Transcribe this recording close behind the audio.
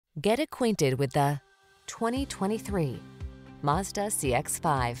Get acquainted with the 2023 Mazda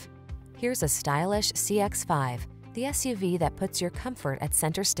CX-5. Here's a stylish CX-5, the SUV that puts your comfort at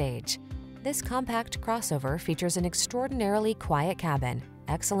center stage. This compact crossover features an extraordinarily quiet cabin,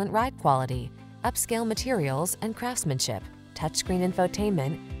 excellent ride quality, upscale materials and craftsmanship, touchscreen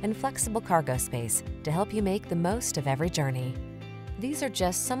infotainment, and flexible cargo space to help you make the most of every journey. These are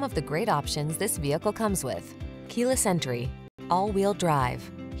just some of the great options this vehicle comes with: keyless entry, all-wheel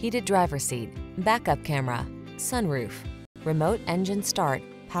drive, heated driver's seat, backup camera, sunroof, remote engine start,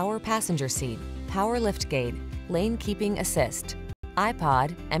 power passenger seat, power liftgate, lane keeping assist,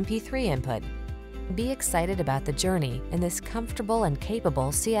 iPod, MP3 input. Be excited about the journey in this comfortable and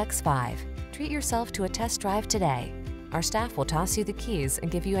capable CX-5. Treat yourself to a test drive today. Our staff will toss you the keys and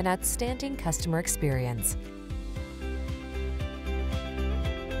give you an outstanding customer experience.